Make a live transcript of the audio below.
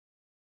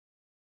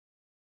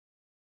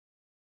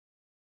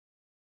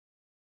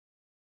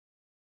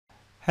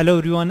Hello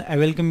everyone, I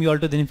welcome you all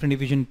to the Different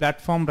Division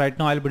platform. Right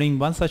now I'll be doing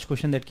one such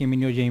question that came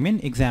in your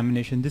JMN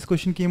examination. This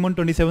question came on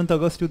 27th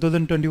August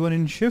 2021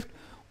 in shift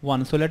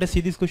 1. So let us see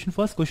this question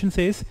first. Question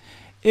says,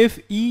 if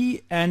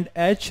E and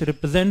H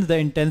represents the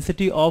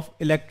intensity of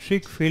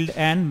electric field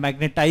and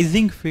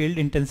magnetizing field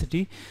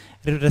intensity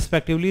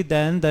respectively,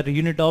 then the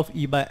unit of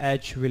E by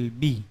H will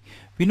be.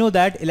 We know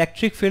that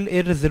electric field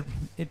is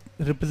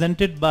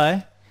represented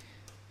by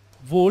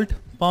volt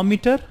per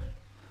meter.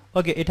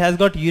 Okay, it has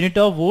got unit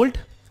of volt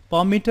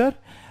per meter,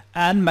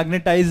 and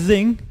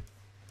magnetizing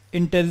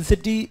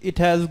intensity, it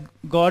has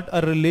got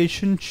a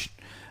relationship,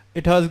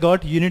 it has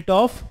got unit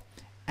of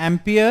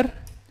ampere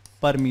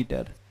per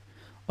meter.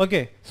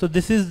 Okay, so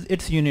this is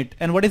its unit.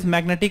 And what is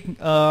magnetic,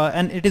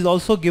 and it is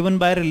also given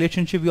by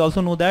relationship. We also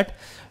know that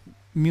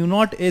mu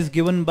naught is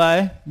given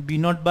by B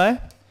naught by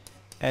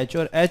H,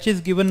 or H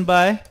is given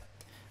by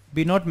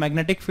B naught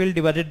magnetic field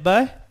divided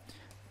by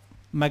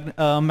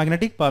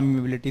magnetic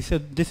permeability. So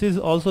this is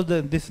also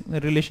this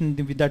relation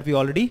that we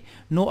already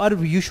know, or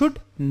you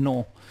should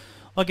know.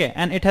 Okay,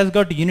 and it has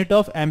got unit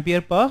of ampere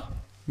per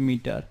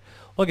meter.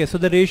 Okay, so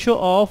the ratio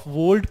of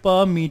volt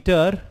per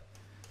meter,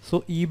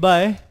 so E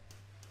by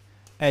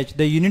H,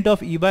 the unit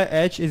of E by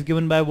H is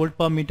given by volt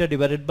per meter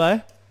divided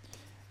by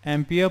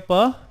ampere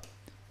per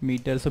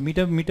meter. So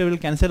meter will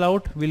cancel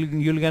out,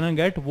 you'll gonna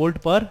get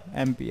volt per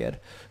ampere,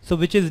 so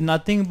which is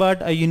nothing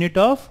but a unit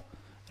of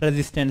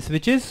resistance,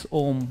 which is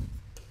ohm.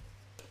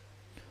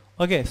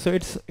 Okay, so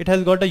it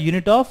has got a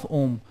unit of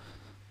ohm.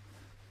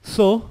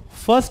 So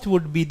first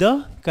would be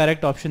the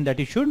correct option that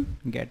you should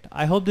get.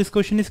 I hope this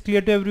question is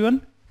clear to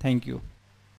everyone. Thank you.